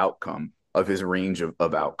percentile outcome of his range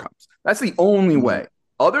of outcomes. That's the only way.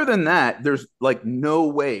 Other than that, there's like no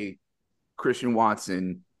way Christian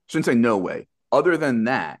Watson, shouldn't say no way. Other than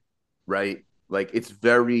that, right? Like it's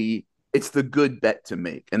the good bet to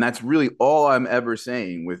make. And that's really all I'm ever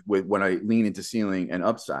saying with when I lean into ceiling and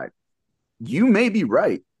upside. You may be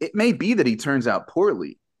right. It may be that he turns out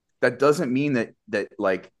poorly. That doesn't mean that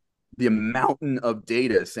like the mountain of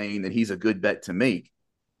data saying that he's a good bet to make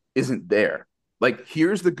isn't there. Like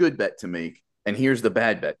here's the good bet to make and here's the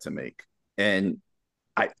bad bet to make. And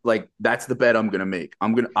that's the bet I'm gonna make.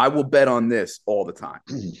 I will bet on this all the time.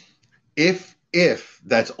 If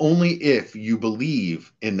that's only if you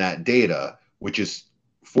believe in that data, which is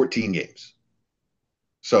 14 games.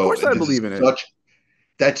 So of course I believe in it.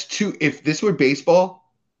 That's if this were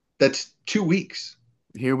baseball, that's 2 weeks.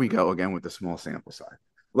 Here we go again with the small sample size.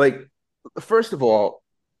 Like, first of all,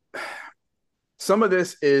 some of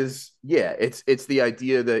this is, it's the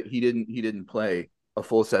idea that he didn't play a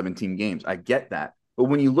full 17 games. I get that. But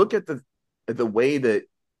when you look at the way that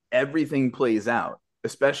everything plays out,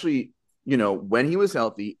 especially, when he was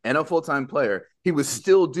healthy and a full-time player, he was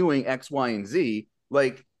still doing X, Y, and Z.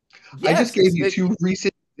 Like, yes, I just gave you two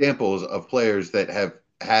recent examples of players that have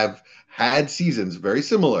had seasons very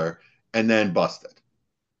similar and then busted.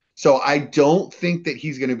 So I don't think that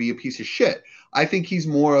he's going to be a piece of shit. I think he's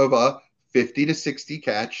more of a 50 to 60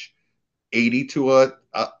 catch, 80 to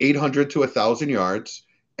 800 to 1,000 yards,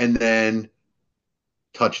 and then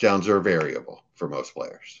touchdowns are variable for most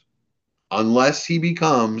players. Unless he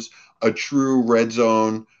becomes a true red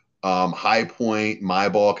zone, high point, my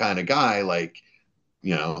ball kind of guy, like,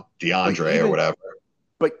 DeAndre or whatever.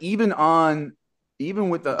 But even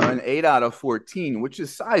with an 8 out of 14, which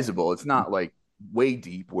is sizable, it's not like way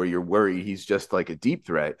deep where you're worried he's just like a deep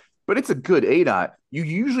threat, but it's a good ADOT. You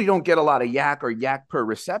usually don't get a lot of yak or yak per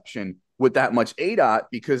reception with that much ADOT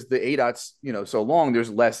because the ADOT's, so long, there's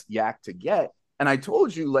less yak to get. And I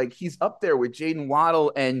told you, like, he's up there with Jaden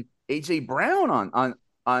Waddle and AJ Brown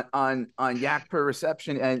on yak per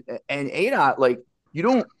reception and ADOT. Like, you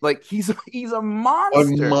don't like he's a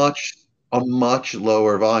monster. A much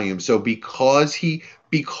lower volume. So because he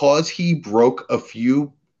broke a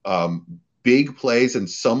few big plays and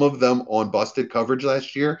some of them on busted coverage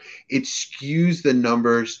last year, it skews the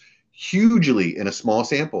numbers hugely in a small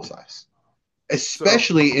sample size.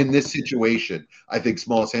 Especially in this situation, I think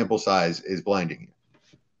small sample size is blinding you.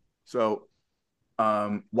 So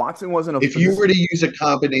Watson wasn't if you were to use a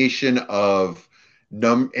combination of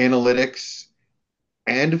analytics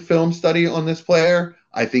and film study on this player,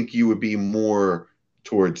 I think you would be more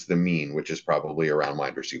towards the mean, which is probably around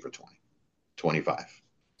wide receiver 20, 25.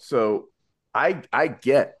 So I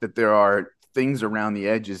get that there are things around the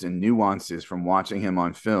edges and nuances from watching him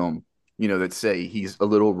on film, that say he's a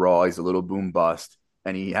little raw, he's a little boom bust,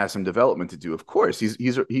 and he has some development to do. Of course,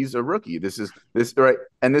 he's a rookie. This right,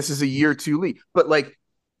 and this is a year 2 league. But like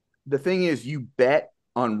the thing is, you bet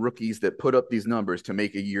on rookies that put up these numbers to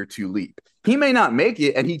make a year 2 leap. He may not make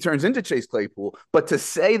it and he turns into Chase Claypool, but to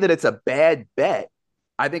say that it's a bad bet,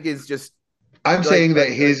 I think is just. I'm saying that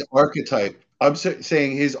his archetype. I'm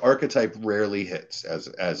saying his archetype rarely hits as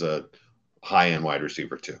a high-end wide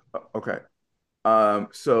receiver too. Okay.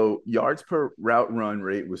 So yards per route run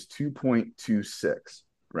rate was 2.26,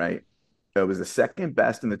 right? It was the second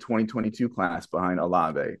best in the 2022 class behind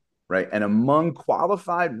Olave, right? And among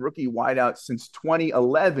qualified rookie wideouts since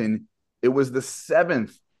 2011, it was the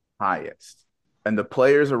 7th highest. And the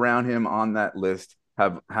players around him on that list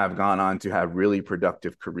have gone on to have really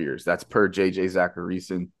productive careers. That's per JJ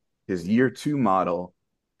Zacharyson. His year 2 model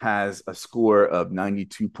has a score of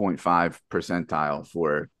 92.5 percentile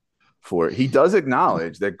for he does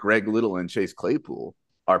acknowledge that Greg Little and Chase Claypool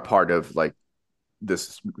are part of like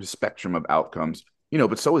this spectrum of outcomes,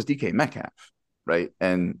 but so is DK Metcalf, right?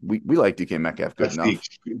 And we like DK Metcalf good enough.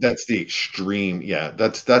 That's the extreme. Yeah,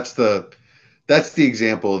 that's the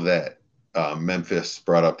example that Memphis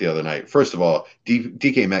brought up the other night. First of all,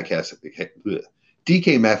 DK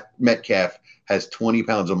Metcalf has 20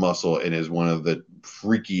 pounds of muscle and is one of the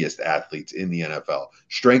freakiest athletes in the NFL.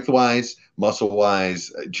 Strength-wise, muscle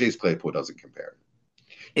wise, Chase Claypool doesn't compare.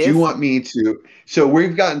 Do you If want me to? So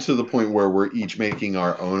we've gotten to the point where we're each making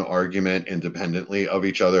our own argument independently of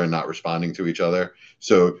each other and not responding to each other.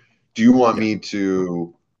 So do you want yeah. me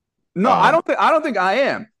to? No, Um, I don't think I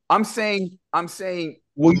am. I'm saying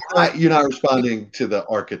well, my you're not responding to the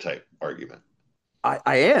archetype argument. I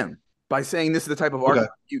am by saying this is the type of Okay.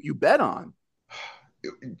 argument you bet on.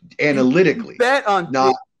 You Analytically, bet on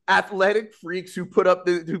not athletic freaks who put up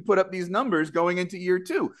these numbers going into year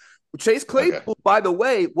two. Chase okay. Claypool, by the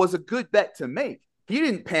way, was a good bet to make. He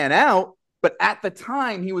didn't pan out, but at the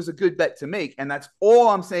time he was a good bet to make, and that's all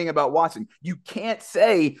I'm saying about Watson. You can't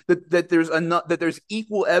say that there's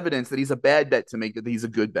equal evidence that he's a bad bet to make, that he's a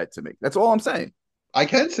good bet to make. That's all I'm saying. I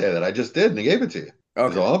can say that. I just did, and I gave it to you.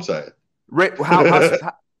 That's Okay. all I'm saying. Right.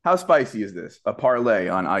 How spicy is this? A parlay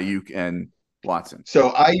on Ayuk and Watson.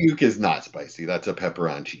 So Ayuk is not spicy. That's a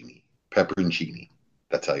pepperoncini. Pepperoncini.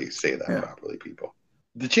 That's how you say that Yeah. properly, people.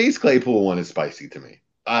 The Chase Claypool one is spicy to me.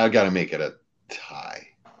 I got to make it a tie.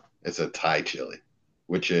 It's a Thai chili,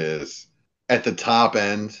 which is at the top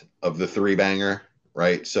end of the three banger,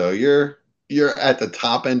 right? So you're at the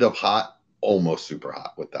top end of hot, almost super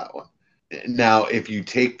hot with that one. Now, if you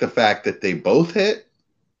take the fact that they both hit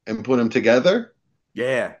and put them together,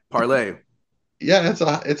 Yeah. Parlay. yeah, it's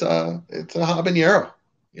a habanero.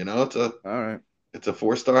 All right. It's a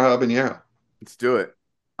 4-star habanero. Let's do it.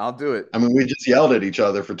 I'll do it. I mean, we just yelled at each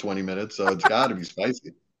other for 20 minutes, so it's got to be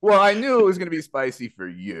spicy. Well, I knew it was going to be spicy for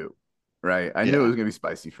you, right? I knew it Yeah. was going to be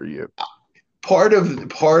spicy for you. Part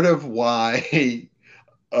of why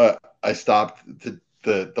I stopped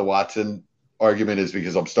the Watson argument is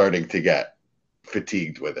because I'm starting to get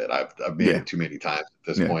fatigued with it. I've made Yeah. it too many times at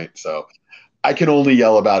this Yeah. point, so I can only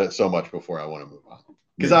yell about it so much before I want to move on.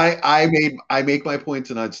 Because Yeah. I make my points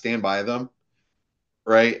and I'd stand by them,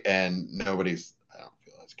 right? And I don't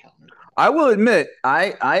feel that's counted. I will admit,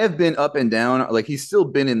 I have been up and down. Like he's still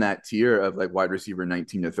been in that tier of like wide receiver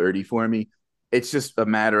 19 to 30 for me. It's just a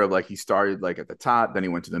matter of like he started like at the top, then he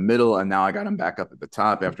went to the middle, and now I got him back up at the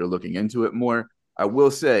top after looking into it more. I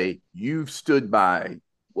will say you've stood by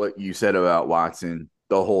what you said about Watson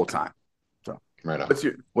the whole time. So Right on.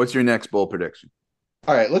 what's your next bold prediction?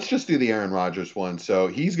 All right, let's just do the Aaron Rodgers one. So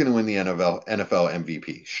he's going to win the NFL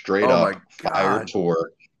MVP. Straight Oh my up, fire God.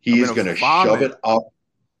 tour. I'm He is gonna going to shove vomit. it up.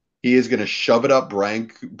 He is going to shove it up Brian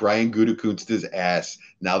Gutekunst's ass.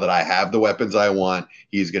 Now that I have the weapons I want,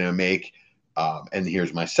 he's going to make. And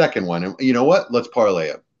here's my second one. And you know what? Let's parlay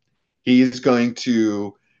him. He's going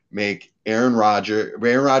to make Aaron Rodgers.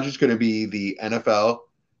 Aaron Rodgers is going to be the NFL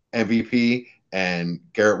MVP, and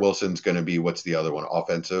Garrett Wilson's going to be what's the other one?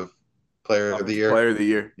 Offensive Player of the Offensive Year. player of the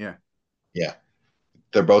year. Yeah. Yeah,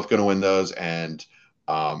 they're both going to win those, and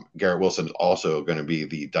Garrett Wilson's also going to be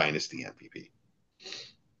the Dynasty MVP.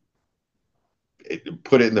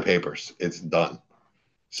 Put it in the papers. It's done.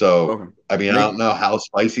 So, Okay. I mean, I don't know how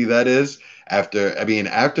spicy that is. After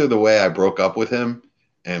the way I broke up with him,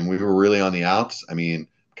 and we were really on the outs. I mean,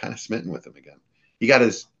 kind of smitten with him again. He got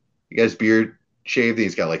his beard shaved. And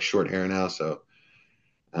he's got like short hair now. So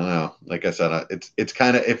I don't know. Like I said,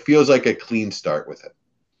 it feels like a clean start with it.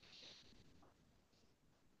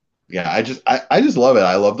 Yeah, I just love it.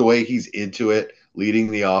 I love the way he's into it, leading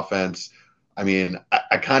the offense. I mean,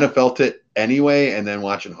 I kind of felt it anyway, and then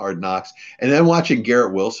watching Hard Knocks, and then watching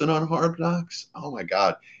Garrett Wilson on Hard Knocks. Oh my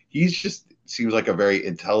God, he's just seems like a very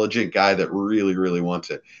intelligent guy that really, really wants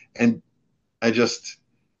it. And I just,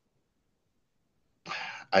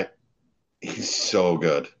 I he's so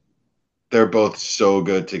good. They're both so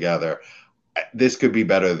good together. This could be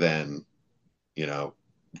better than, you know,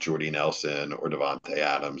 Jordy Nelson or Devontae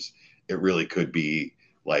Adams. It really could be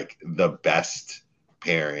like the best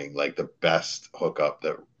pairing, like the best hookup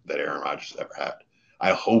that Aaron Rodgers ever had.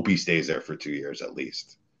 I hope he stays there for 2 years at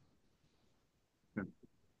least.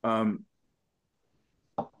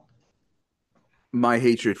 My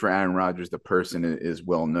hatred for Aaron Rodgers, the person, is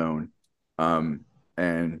well known.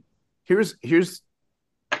 And here's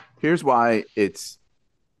why it's.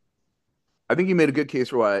 I think you made a good case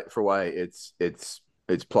for why it's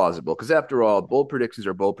plausible, because after all, bold predictions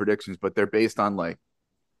are bold predictions, but they're based on like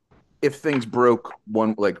if things broke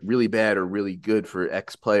one like really bad or really good for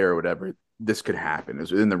X player or whatever, this could happen.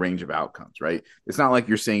 It's within the range of outcomes, right? It's not like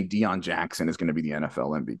you're saying Deion Jackson is going to be the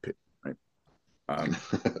NFL MVP, right?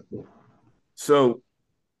 So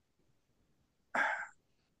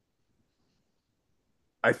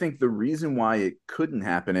I think the reason why it couldn't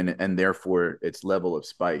happen and therefore its level of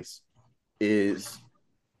spice is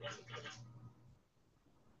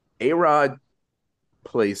ARod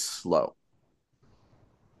plays slow,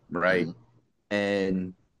 right? Mhm.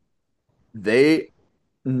 And they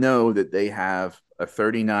know that they have a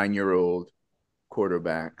 39-year-old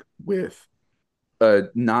quarterback with a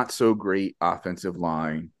not so great offensive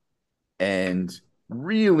line and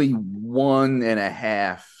really one and a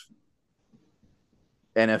half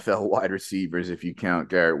NFL wide receivers if you count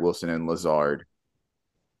Garrett Wilson and Lazard.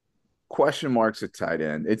 Question marks at tight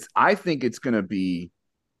end. I think it's going to be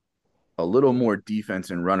a little more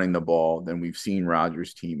defense and running the ball than we've seen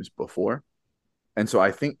Rodgers teams before. And so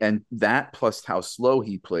I think, and that plus how slow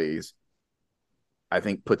he plays, I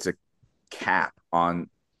think puts a cap on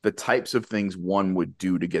the types of things one would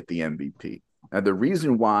do to get the MVP. Now, the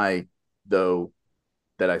reason why, though,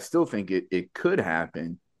 that I still think it could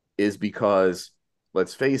happen is because,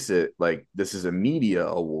 let's face it, like this is a media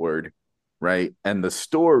award, right? And the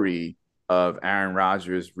story of Aaron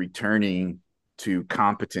Rodgers returning to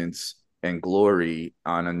competence and glory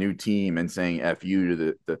on a new team and saying F you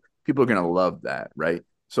to the people are going to love that, right?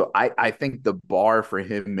 So I think the bar for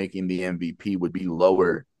him making the MVP would be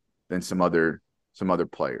lower than some other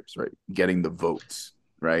players, right? Getting the votes,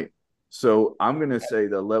 right? So I'm gonna say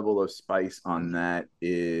the level of spice on that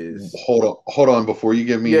is Hold on before you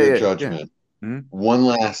give me your judgment. Mm-hmm. One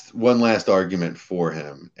last argument for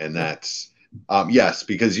him, and that's yes,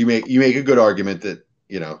 because you make a good argument that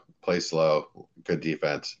play slow, good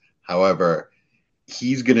defense. However,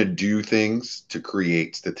 he's gonna do things to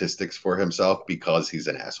create statistics for himself because he's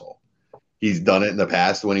an asshole. He's done it in the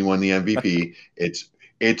past when he won the MVP.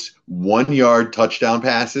 It's 1 yard touchdown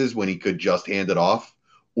passes when he could just hand it off,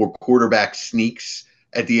 or quarterback sneaks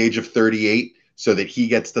at the age of 38 so that he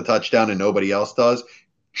gets the touchdown and nobody else does.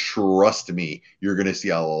 Trust me, you're going to see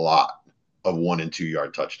a lot of 1 and 2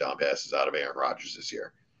 yard touchdown passes out of Aaron Rodgers this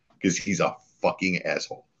year because he's a fucking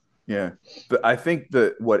asshole. Yeah, but I think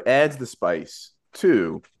that what adds the spice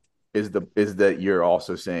too is that you're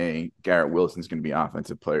also saying Garrett Wilson's going to be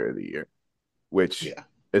Offensive Player of the Year, which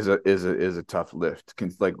is a tough lift.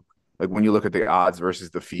 Like when you look at the odds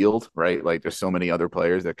versus the field, right? Like there's so many other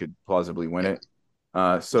players that could plausibly win it.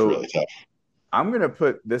 So it's really tough. I'm gonna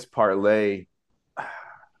put this parlay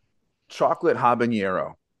chocolate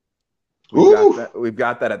habanero. We've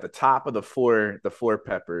got that at the top of the four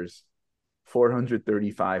peppers,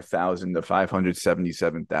 435,000 to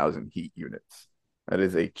 577,000 heat units. That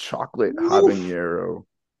is a chocolate habanero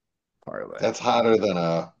parlay. That's hotter than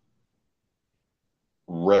a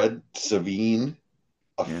red Savine,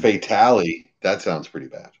 a Fatale. That sounds pretty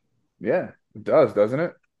bad. Yeah, it does, doesn't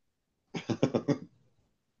it?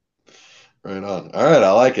 Right on. All right,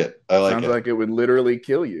 I like it. Sounds like it would literally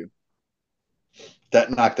kill you. That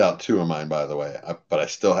knocked out 2 of mine, by the way, but I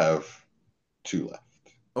still have 2 left.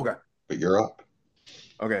 Okay. But you're up.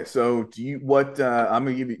 Okay, so I'm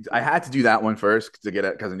gonna give you. I had to do that one first to get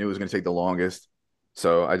it because I knew it was gonna take the longest.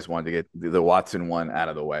 So I just wanted to get the Watson one out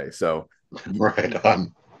of the way. So right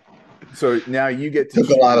on. So now you get to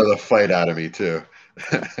took a lot of the fight out of me too.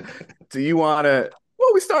 Do you want to? Well,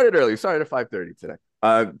 we started early. We started at 5:30 today.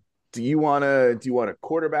 Do you want a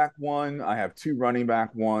quarterback one? I have 2 running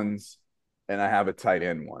back ones, and I have a tight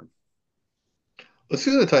end one. Let's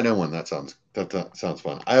do the tight end one. That sounds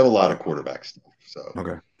fun. I have a lot of quarterback stuff. So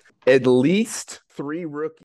okay, at least 3 rookies.